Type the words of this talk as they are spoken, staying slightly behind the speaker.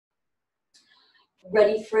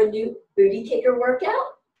Ready for a new booty kicker workout?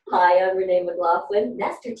 Hi, I'm Renee McLaughlin,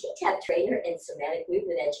 Master T-TAP trainer and somatic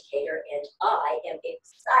movement educator, and I am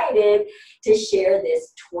excited to share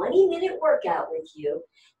this 20-minute workout with you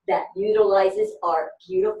that utilizes our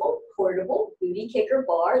beautiful portable booty kicker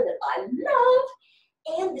bar that I love.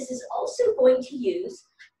 And this is also going to use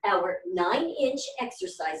our 9-inch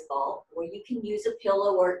exercise ball, or you can use a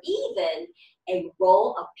pillow or even a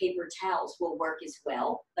roll of paper towels will work as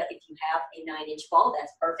well. But if you have a 9-inch ball,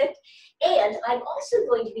 that's perfect. And I'm also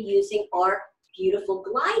going to be using our beautiful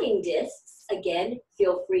gliding discs. Again,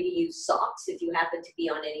 feel free to use socks if you happen to be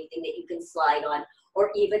on anything that you can slide on, or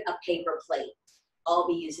even a paper plate. I'll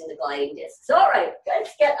be using the gliding discs. All right,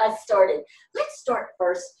 let's get us started. Let's start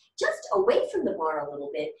first just away from the bar a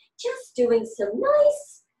little bit, just doing some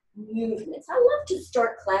nice movements. I love to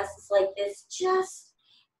start classes like this, just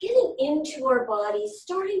getting into our bodies,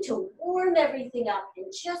 starting to warm everything up and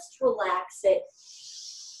just relax it.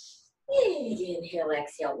 Inhale,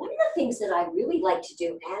 exhale. One of the things that I really like to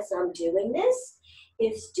do as I'm doing this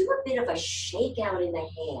is do a bit of a shake out in the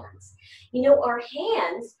hands. You know, our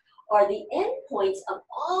hands are the end points of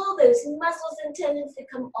all those muscles and tendons that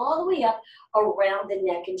come all the way up around the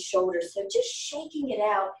neck and shoulders. So just shaking it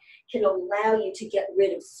out can allow you to get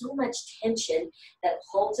rid of so much tension that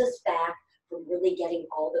holds us back from really getting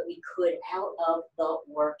all that we could out of the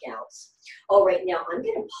workouts. All right, now I'm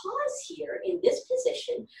going to pause here in this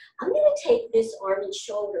position. I'm going to take this arm and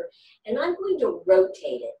shoulder and I'm going to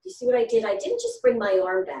rotate it. You see what I did? I didn't just bring my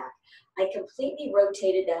arm back. I completely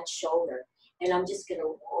rotated that shoulder. And I'm just going to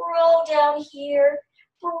roll down here,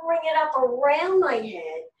 bring it up around my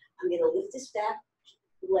head. I'm going to lift this back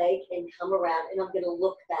leg and come around, and I'm going to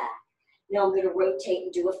look back. Now I'm going to rotate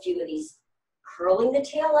and do a few of these. Curling the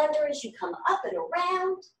tail under as you come up and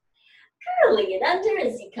around. Curling it under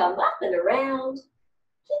as you come up and around.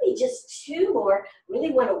 Give me just two more.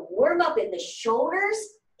 Really want to warm up in the shoulders,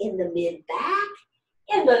 in the mid-back,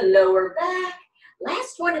 in the lower back.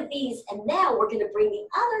 Last one of these, and now we're going to bring the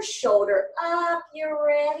other shoulder up. You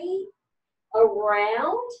ready?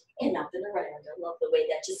 Around and up and around. I love the way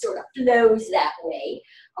that just sort of flows that way.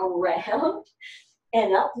 Around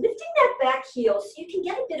and up. Lifting that back heel so you can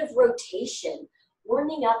get a bit of rotation,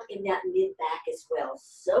 warming up in that mid-back as well.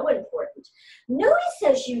 So important. Notice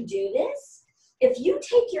as you do this, if you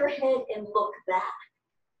take your head and look back,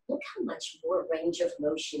 look how much more range of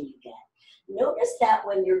motion you get. Notice that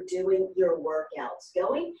when you're doing your workouts,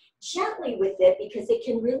 going gently with it because it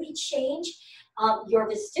can really change your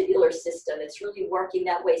vestibular system. It's really working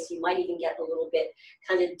that way, so you might even get a little bit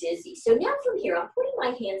kind of dizzy. So now from here, I'm putting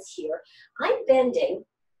my hands here. I'm bending,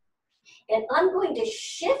 and I'm going to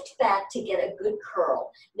shift back to get a good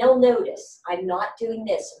curl. Now notice, I'm not doing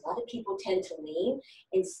this. A lot of people tend to lean.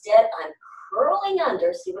 Instead, I'm curling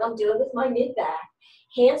under. See what I'm doing with my mid-back?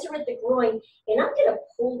 Hands are at the groin, and I'm going to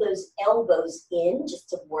pull those elbows in just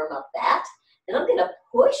to warm up that. Then I'm going to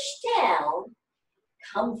push down,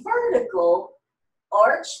 come vertical,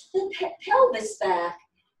 arch the pelvis back,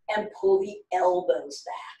 and pull the elbows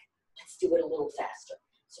back. Let's do it a little faster.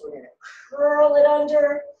 So we're going to curl it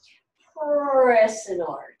under, press and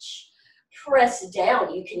arch. Press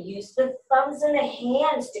down. You can use the thumbs and the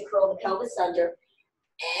hands to curl the pelvis under.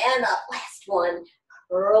 And up, last one,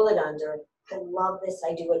 curl it under. I love this.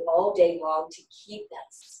 I do it all day long to keep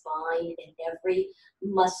that spine and every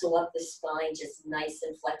muscle of the spine just nice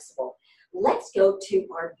and flexible. Let's go to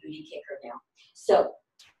our booty kicker now. So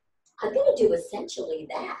I'm going to do essentially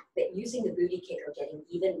that, but using the booty kicker, getting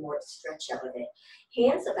even more stretch out of it.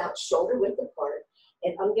 Hands about shoulder width apart,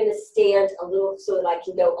 and I'm going to stand a little so that I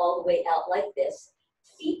can go all the way out like this.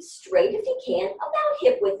 Feet straight if you can, about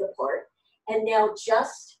hip width apart. And now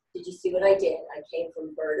just, did you see what I did? I came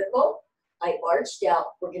from vertical. I arched out.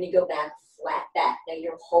 We're going to go back flat back. Now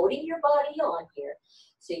you're holding your body on here,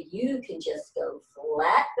 so you can just go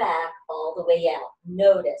flat back all the way out.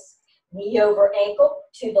 Notice, knee over ankle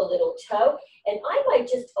to the little toe, and I might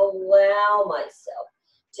just allow myself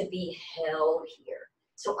to be held here.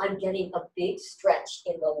 So I'm getting a big stretch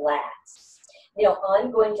in the lats. Now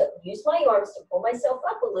I'm going to use my arms to pull myself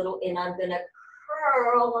up a little, and I'm going to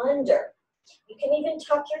curl under. You can even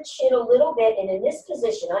tuck your chin a little bit, and in this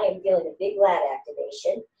position, I am feeling a big lat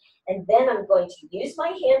activation. And then I'm going to use my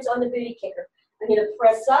hands on the booty kicker. I'm going to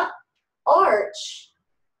press up, arch,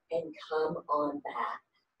 and come on back.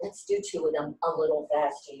 Let's do two of them a little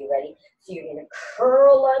faster. You ready? So you're going to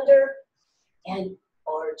curl under and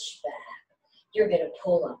arch back. You're going to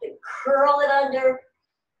pull up and curl it under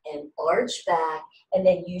and arch back, and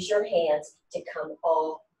then use your hands to come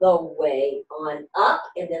all the way on up.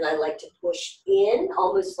 And then I like to push in,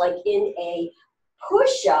 almost like in a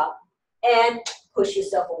push-up, and push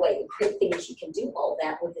yourself away. The great thing is you can do all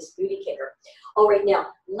that with this booty kicker. All right, now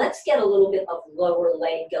let's get a little bit of lower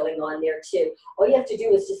leg going on there too. All you have to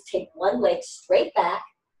do is just take one leg straight back,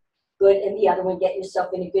 good, and the other one, get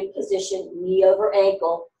yourself in a good position, knee over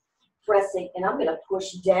ankle, pressing, and I'm gonna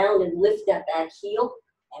push down and lift that back heel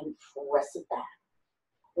and press it back.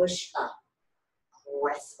 Push up,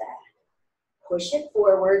 press back. Push it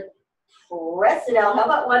forward, press it out. How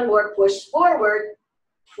about one more? Push forward,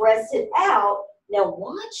 press it out. Now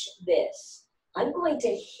watch this. I'm going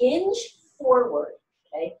to hinge forward,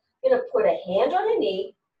 okay? I'm gonna put a hand on a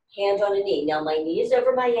knee, hand on a knee. Now my knee is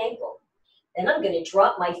over my ankle. Then I'm gonna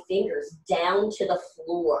drop my fingers down to the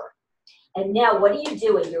floor. And now what are you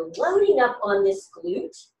doing? You're loading up on this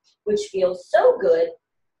glute, which feels so good,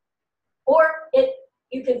 or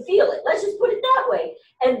you can feel it. Let's just put it that way.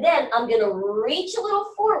 And then I'm gonna reach a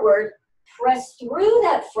little forward, press through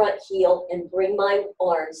that front heel, and bring my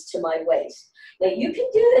arms to my waist. Now you can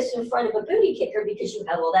do this in front of a booty kicker because you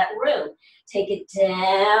have all that room. Take it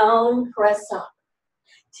down, press up.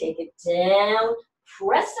 Take it down,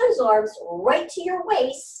 press those arms right to your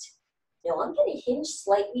waist. Now I'm gonna hinge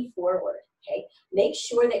slightly forward, okay? Make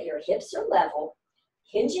sure that your hips are level.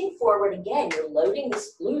 Hinging forward, again, you're loading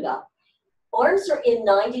this glute up. Arms are in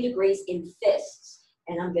 90 degrees in fists,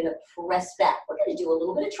 and I'm gonna press back. We're gonna do a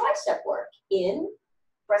little bit of tricep work. In,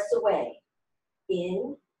 press away.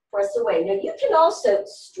 In, press away. Now you can also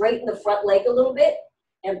straighten the front leg a little bit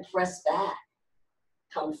and press back.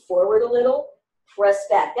 Come forward a little, press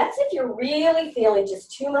back. That's if you're really feeling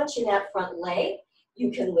just too much in that front leg.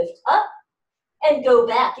 You can lift up and go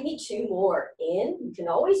back. You need two more. In, you can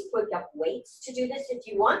always put up weights to do this if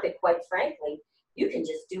you want, but quite frankly, you can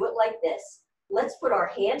just do it like this. Let's put our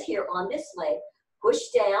hand here on this leg. Push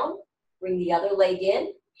down, bring the other leg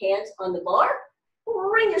in, hands on the bar,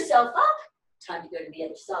 bring yourself up. Time to go to the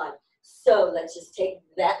other side. So let's just take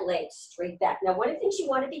that leg straight back. Now, one of the things you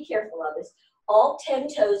want to be careful of is all 10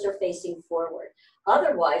 toes are facing forward.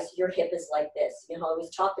 Otherwise, your hip is like this. You know, I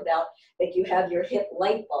always talk about that you have your hip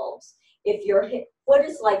light bulbs. If your hip foot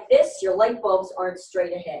is like this, your light bulbs aren't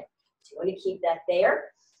straight ahead. So you want to keep that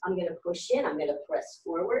there. I'm going to push in. I'm going to press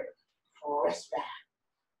forward, press back.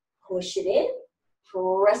 Push it in,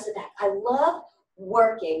 press it back. I love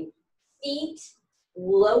working feet,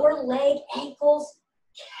 lower leg, ankles,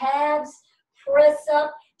 calves, press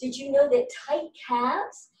up. Did you know that tight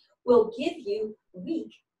calves will give you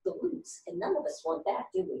weak glutes? And none of us want that,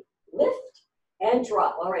 do we? Lift and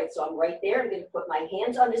drop. All right, so I'm right there. I'm going to put my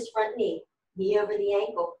hands on this front knee, knee over the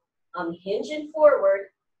ankle. I'm hinging forward.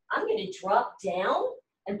 I'm going to drop down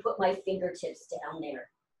and put my fingertips down there.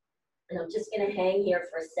 And I'm just going to hang here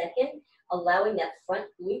for a second, allowing that front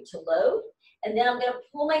glute to load. And then I'm going to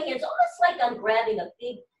pull my hands almost like I'm grabbing a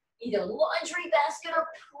big either laundry basket or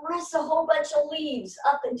press a whole bunch of leaves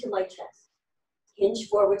up into my chest. Hinge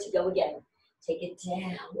forward to go again. Take it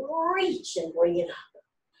down, reach and bring it up.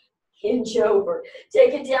 Hinge over,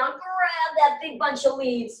 take it down, grab that big bunch of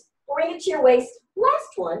leaves, bring it to your waist. Last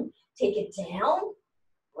one, take it down,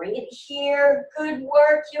 bring it here. Good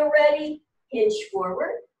work, you're ready. Hinge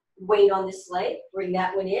forward, weight on this leg, bring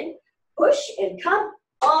that one in, push and come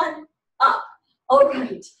on up. All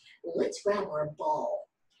right, let's grab our ball.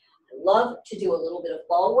 I love to do a little bit of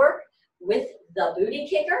ball work with the booty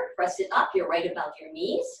kicker. Press it up, you're right above your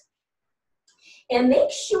knees. And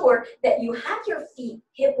make sure that you have your feet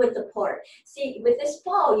hip width apart. See, with this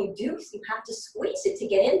ball, you have to squeeze it to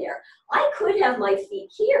get in there. I could have my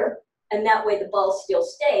feet here, and that way the ball still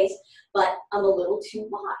stays, but I'm a little too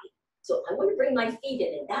wide. So I want to bring my feet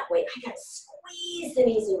in, and that way I got to squeeze the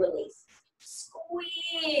knees and release.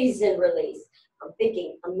 Squeeze and release. I'm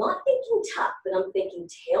not thinking tuck, but I'm thinking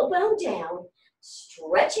tailbone down,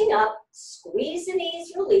 stretching up, squeeze the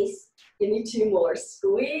knees, release. Give me two more.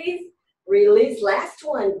 Squeeze, release. Last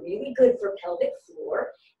one, really good for pelvic floor.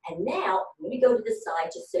 And now I'm going to go to the side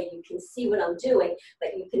just so you can see what I'm doing,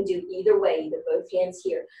 but you can do either way, either both hands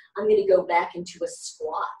here. I'm going to go back into a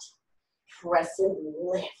squat. Press and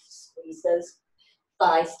lift. Squeeze those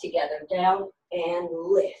thighs together. Down and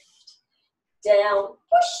lift. Down,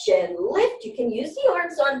 push and lift. You can use the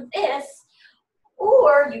arms on this,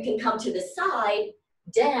 or you can come to the side,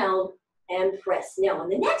 down, and press. Now on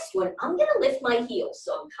the next one, I'm going to lift my heels.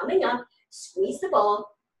 So I'm coming up, squeeze the ball,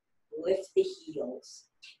 lift the heels.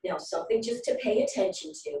 Now something just to pay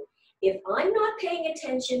attention to. If I'm not paying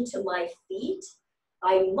attention to my feet,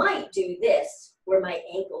 I might do this where my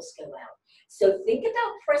ankles go out. So think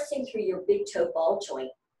about pressing through your big toe ball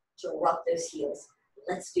joint to rock those heels.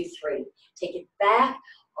 Let's do 3. Take it back,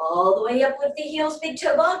 all the way up with the heels, big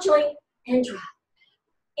toe ball joint, and drop.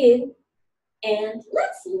 In, and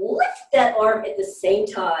let's lift that arm at the same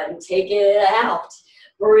time. Take it out.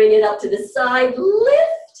 Bring it up to the side.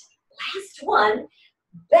 Lift. Last one.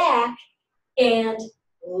 Back and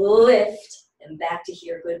lift. And back to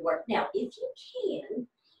here. Good work. Now, if you can,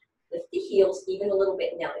 lift the heels even a little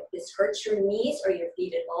bit. Now, if this hurts your knees or your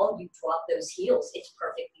feet at all, you drop those heels. It's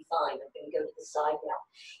perfectly fine. I'm going to go to the side now.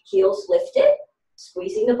 Heels lifted.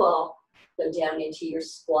 Squeezing the ball. Go down into your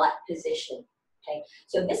squat position. Okay,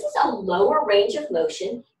 so this is a lower range of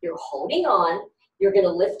motion. You're holding on. You're going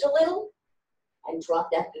to lift a little and drop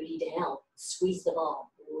that booty down. Squeeze the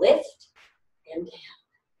ball. Lift and down.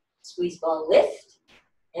 Squeeze ball, lift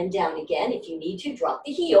and down again. If you need to, drop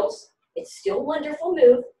the heels. It's still a wonderful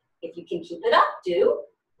move. If you can keep it up, do.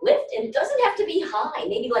 Lift, and it doesn't have to be high.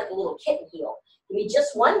 Maybe like a little kitten heel. Give me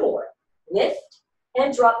just one more. Lift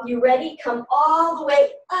and drop. You ready? Come all the way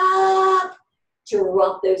up.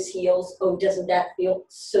 Drop those heels. Oh, doesn't that feel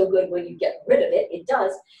so good when you get rid of it? It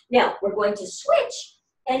does. Now, we're going to switch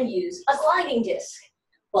and use a gliding disc.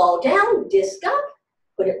 Ball down, disc up,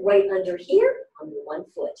 put it right under here on the one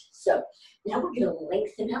foot. So now we're going to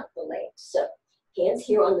lengthen out the legs. So hands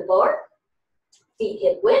here on the bar, feet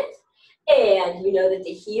hip width, and you know that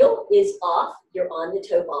the heel is off. You're on the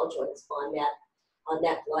toe ball joints on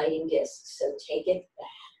that gliding disc. So take it back.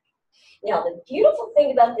 Now, the beautiful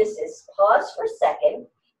thing about this is pause for a second,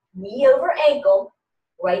 knee over ankle,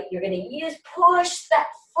 right? You're going to push that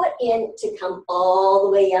foot in to come all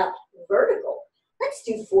the way up vertical. Let's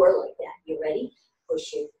do 4 like that. You ready?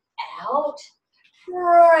 Push it out,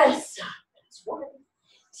 press up. That's 1.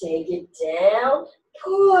 Take it down,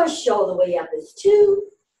 push all the way up is 2.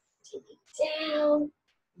 Take it down.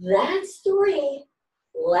 That's 3.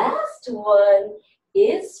 Last one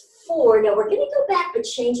is 4. Now we're going to go back but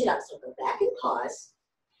change it up. So go back and pause.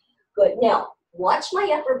 Good. Now watch my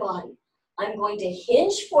upper body. I'm going to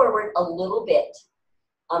hinge forward a little bit.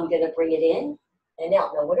 I'm going to bring it in and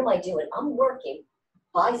out. Now what am I doing? I'm working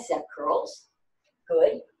bicep curls.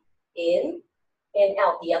 Good. In and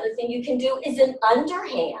out. The other thing you can do is an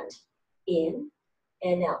underhand. In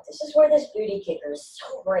and out. This is where this booty kicker is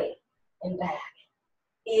so great. And back.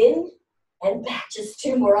 In and back. Just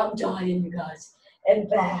 2 more. I'm dying, you guys. And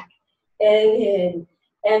back. And in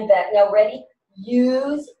and back. Now ready?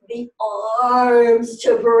 Use the arms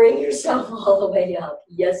to bring yourself all the way up.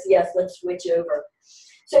 Yes, yes, let's switch over.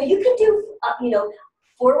 So you can do,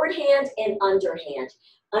 forward hand and underhand.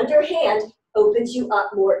 Underhand opens you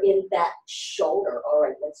up more in that shoulder. All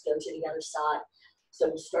right, let's go to the other side. So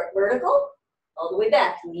we start vertical, all the way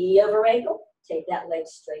back. Knee over ankle. Take that leg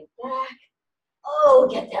straight back. Oh,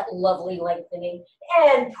 get that lovely lengthening.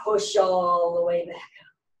 And push all the way back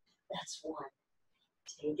up. That's 1.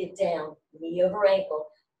 Take it down, knee over ankle,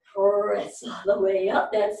 press all the way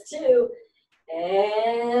up, that's 2,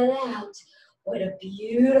 and out. What a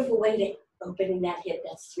beautiful way to open that hip,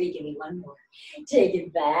 that's 3, give me 1 more. Take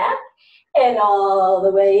it back, and all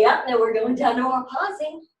the way up. Now we're going down to our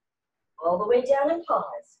pausing, all the way down and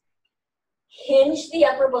pause. Hinge the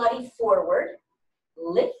upper body forward,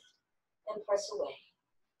 lift, and press away.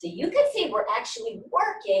 So you can see we're actually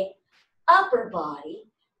working upper body.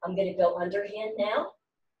 I'm going to go underhand now.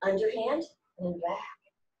 Underhand and back.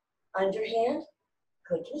 Underhand.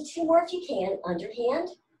 Good. Give me 2 more if you can. Underhand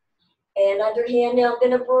and underhand. Now I'm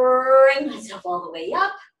going to bring myself all the way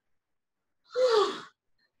up.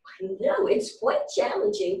 I know it's quite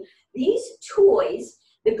challenging. These toys,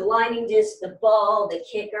 the gliding disc, the ball, the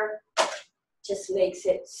kicker, just makes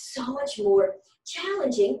it so much more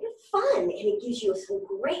challenging and fun. And it gives you some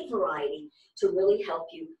great variety to really help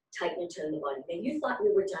you tighten and tone the body. Now you thought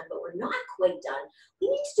we were done, but we're not quite done. We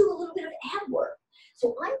need to do a little bit of ab work.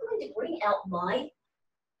 So I'm going to bring out my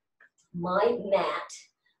mat.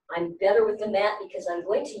 I'm better with the mat because I'm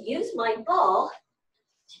going to use my ball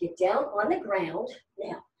to get down on the ground.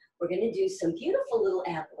 Now, we're going to do some beautiful little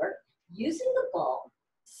ab work using the ball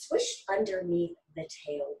swished underneath the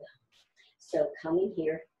tailbone. So coming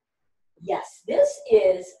here. Yes, this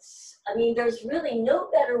is, there's really no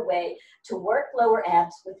better way to work lower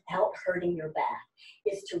abs without hurting your back,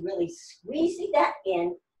 is to really squeeze that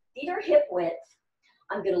in, feet are hip width.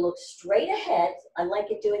 I'm going to look straight ahead. I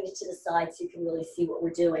like it doing it to the side so you can really see what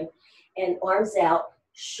we're doing. And arms out,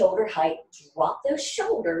 shoulder height, drop those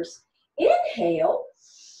shoulders. Inhale,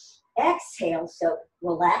 exhale. So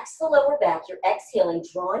relax the lower back. You're exhaling,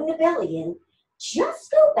 drawing the belly in.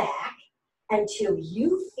 Just go back until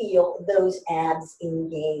you feel those abs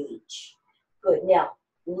engage. Good. Now,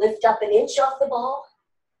 lift up 1 inch off the ball.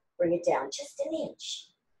 Bring it down just 1 inch.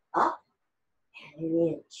 Up and 1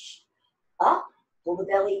 inch. Up. Pull the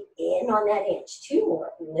belly in on that inch. 2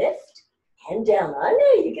 more. Lift and down. I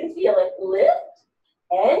know you can feel it. Lift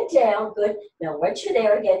and down. Good. Now, once you're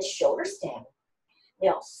there again, shoulders down.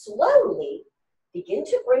 Now, slowly begin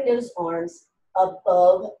to bring those arms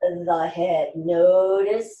above the head.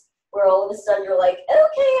 Notice where all of a sudden you're like,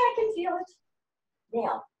 okay, I can feel it.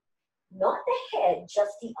 Now, not the head,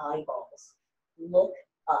 just the eyeballs. Look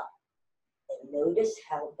up and notice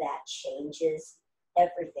how that changes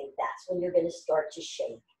everything. That's when you're going to start to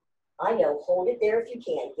shake. I know, hold it there if you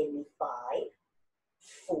can. Give me 5,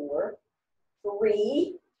 4,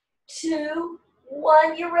 3, 2,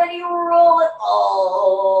 1. You're ready to roll it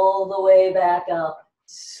all the way back up.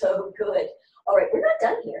 So good. All right, we're not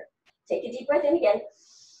done here. Take a deep breath in again.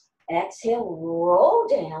 Exhale, roll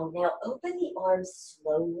down. Now open the arms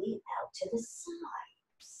slowly out to the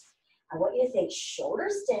sides. I want you to think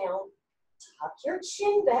shoulders down, tuck your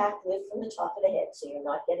chin back, lift from the top of the head so you're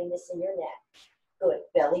not getting this in your neck. Good.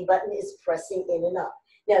 Belly button is pressing in and up.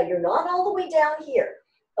 Now you're not all the way down here,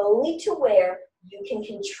 only to where you can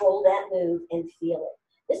control that move and feel it.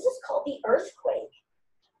 This is called the earthquake.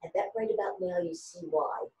 I bet right about now you see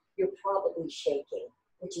why. You're probably shaking,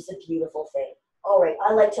 which is a beautiful thing. All right,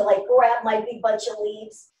 I like to grab my big bunch of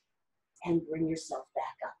leaves and bring yourself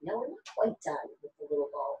back up. Now we're not quite done with the little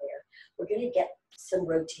ball there. We're going to get some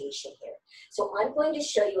rotation here. So I'm going to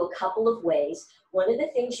show you a couple of ways. One of the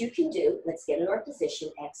things you can do, let's get in our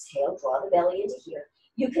position, exhale, draw the belly into here.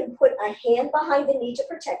 You can put a hand behind the knee to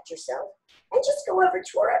protect yourself and just go over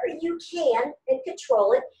to wherever you can and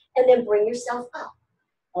control it and then bring yourself up.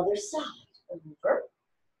 Other side, over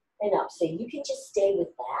and up. So you can just stay with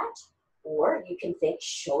that, or you can think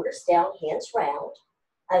shoulders down, hands round.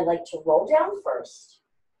 I like to roll down first,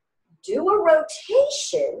 do a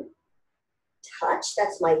rotation, touch,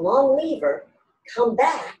 that's my long lever, come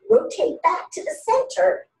back, rotate back to the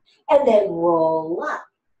center, and then roll up,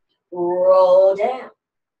 roll down,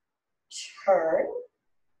 turn,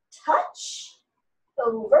 touch,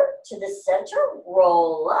 over to the center,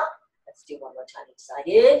 roll up. Let's do one more time each side.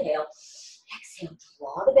 Inhale, exhale,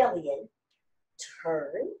 draw the belly in,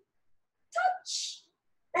 turn, touch,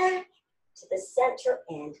 back to the center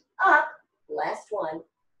and up. Last one,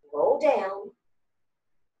 roll down,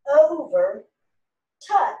 over,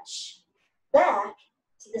 touch, back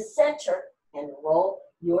to the center and roll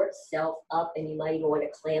yourself up. And you might even want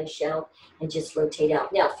to clamshell and just rotate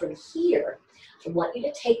out. Now from here, I want you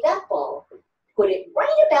to take that ball, put it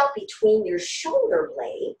right about between your shoulder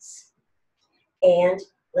blades, and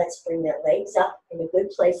let's bring the legs up in a good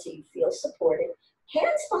place so you feel supported.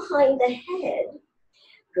 Hands behind the head.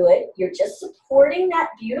 Good. You're just supporting that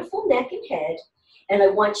beautiful neck and head. And I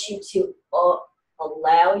want you to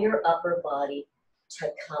allow your upper body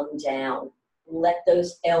to come down. Let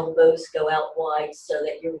those elbows go out wide so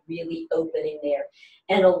that you're really opening there.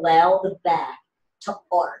 And allow the back to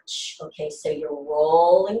arch. Okay, so you're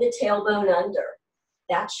rolling the tailbone under.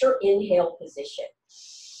 That's your inhale position.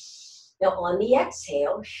 Now on the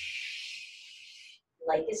exhale,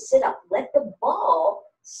 like a sit up, let the ball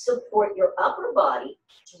support your upper body,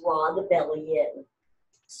 draw the belly in.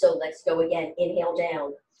 So let's go again, inhale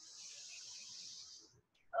down.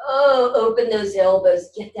 Oh, open those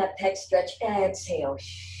elbows, get that pec stretch, exhale.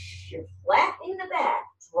 You're flattening the back,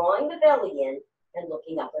 drawing the belly in, and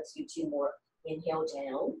looking up. Let's do 2 more. Inhale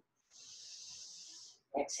down,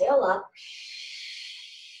 exhale up,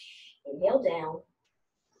 inhale down,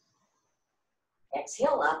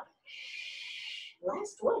 exhale up.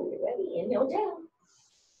 Last one, you ready? Inhale down.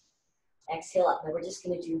 Exhale up. Now we're just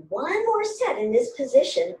going to do 1 more set in this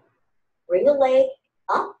position. Bring a leg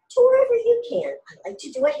up to wherever you can. I like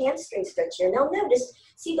to do a hamstring stretch here. Now notice,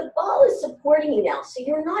 see the ball is supporting you now, so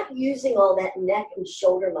you're not using all that neck and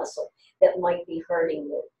shoulder muscle that might be hurting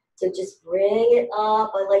you. So just bring it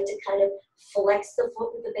up. I like to kind of flex the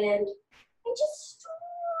foot with the bend and just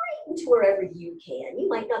straighten to wherever you can. You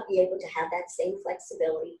might not be able to have that same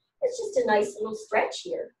flexibility. It's just a nice little stretch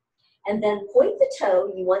here. And then point the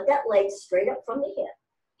toe. You want that leg straight up from the hip.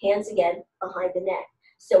 Hands again behind the neck.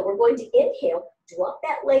 So we're going to inhale, drop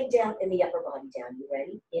that leg down and the upper body down. You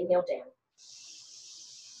ready? Inhale down.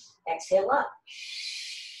 Exhale up.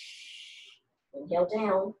 Inhale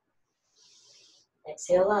down.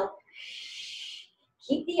 Exhale up.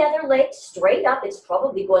 Keep the other leg straight up. It's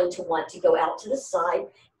probably going to want to go out to the side.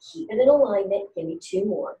 Keep it in alignment. Give me 2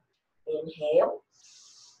 more. Inhale.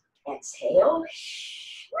 Exhale.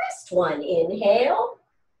 Last one. Inhale.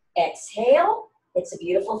 Exhale. It's a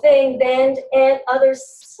beautiful thing. Bend and other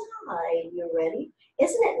side. You ready?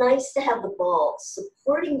 Isn't it nice to have the ball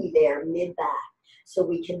supporting you there mid-back? So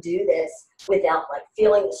we can do this without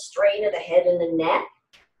feeling the strain of the head and the neck,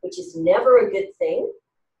 which is never a good thing.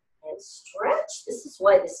 And stretch. This is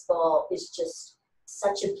why this ball is just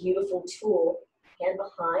such a beautiful tool. hand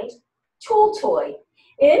behind, tool toy.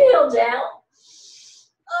 Inhale down.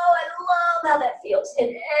 Oh, I love how that feels.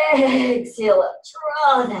 And exhale up.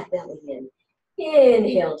 Draw that belly in.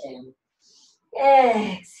 Inhale down.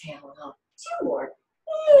 Exhale up. Two more.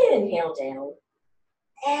 Inhale down.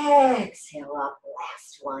 Exhale up.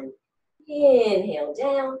 Last one. Inhale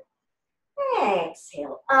down.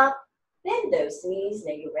 Exhale up. Bend those knees.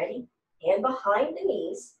 Now you're ready. Hand behind the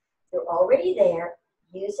knees. You're already there.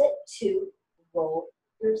 Use it to roll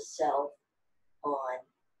yourself on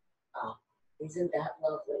up. Isn't that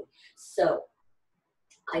lovely? So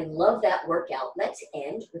I love that workout. Let's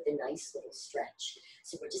end with a nice little stretch.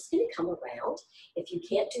 So we're just going to come around. If you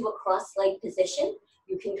can't do a cross-leg position,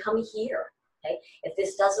 you can come here. Okay? If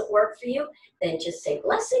this doesn't work for you, then just say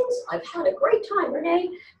blessings. I've had a great time,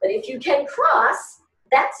 Renee. But if you can cross,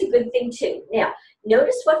 that's a good thing too. Now,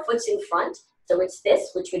 notice what foot's in front. So it's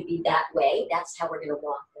this, which would be that way. That's how we're going to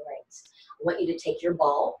walk the legs. I want you to take your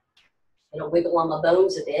ball. I'm going to wiggle on my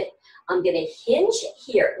bones a bit. I'm going to hinge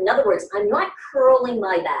here. In other words, I'm not curling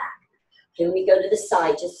my back. Okay, let me go to the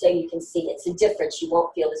side just so you can see. It's a difference. You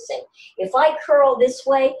won't feel the same. If I curl this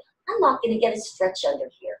way, I'm not going to get a stretch under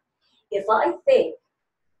here. If I think,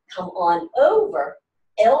 come on over,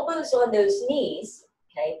 elbows on those knees,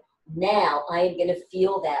 okay, now I am going to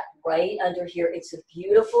feel that right under here. It's a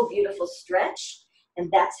beautiful, beautiful stretch. And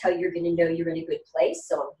that's how you're going to know you're in a good place.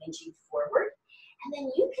 So I'm hinging forward. And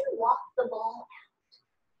then you can walk the ball out.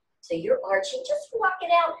 So you're arching, just walk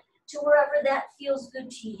it out to wherever that feels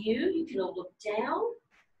good to you. You can look down.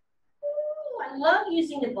 Ooh, I love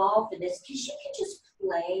using the ball for this because you can just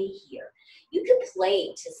play here. You can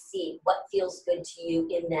play to see what feels good to you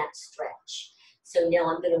in that stretch. So now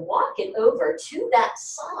I'm going to walk it over to that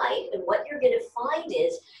side, and what you're going to find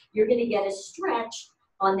is you're going to get a stretch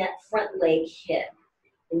on that front leg hip.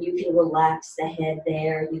 And you can relax the head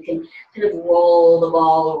there. You can kind of roll the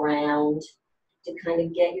ball around to kind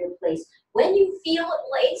of get your place. When you feel a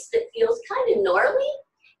place that feels kind of gnarly,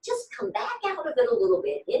 just come back out of it a little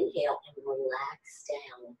bit. Inhale and relax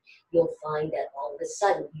down. You'll find that all of a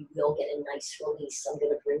sudden you will get a nice release. I'm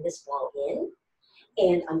going to bring this ball in,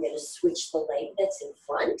 and I'm going to switch the leg that's in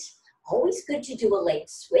front. Always good to do a leg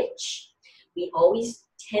switch. We always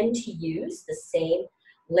tend to use the same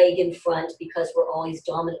leg in front because we're always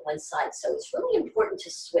dominant one side. So it's really important to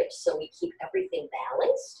switch so we keep everything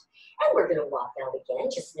balanced. And we're going to walk out again.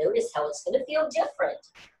 Just notice how it's going to feel different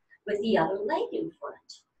with the other leg in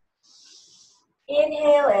front.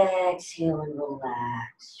 Inhale, exhale, and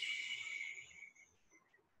relax.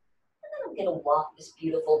 And then I'm going to walk this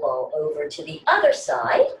beautiful ball over to the other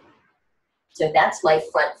side. So that's my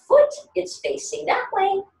front foot. It's facing that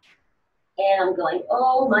way. And I'm going,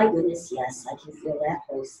 oh my goodness, yes, I can feel that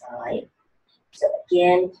whole side. So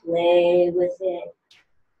again, play with it.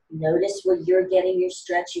 Notice where you're getting your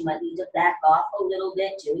stretch. You might need to back off a little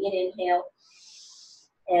bit, doing an inhale.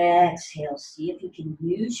 Exhale. See if you can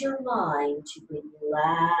use your mind to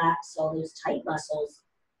relax all those tight muscles.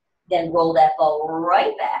 Then roll that ball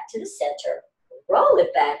right back to the center. Roll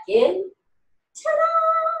it back in.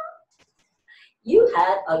 Ta-da! You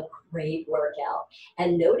had a great workout.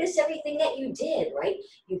 And notice everything that you did, right?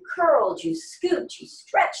 You curled, you scooped, you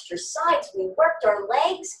stretched your sides. We worked our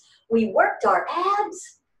legs. We worked our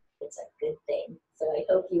abs. It's a good thing. So I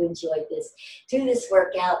hope you enjoyed this. Do this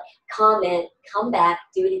workout, comment, come back,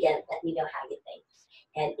 do it again. Let me know how you think.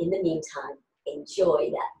 And in the meantime, enjoy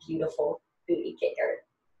that beautiful booty kicker.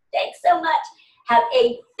 Thanks so much. Have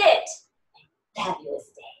a fit and fabulous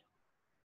day.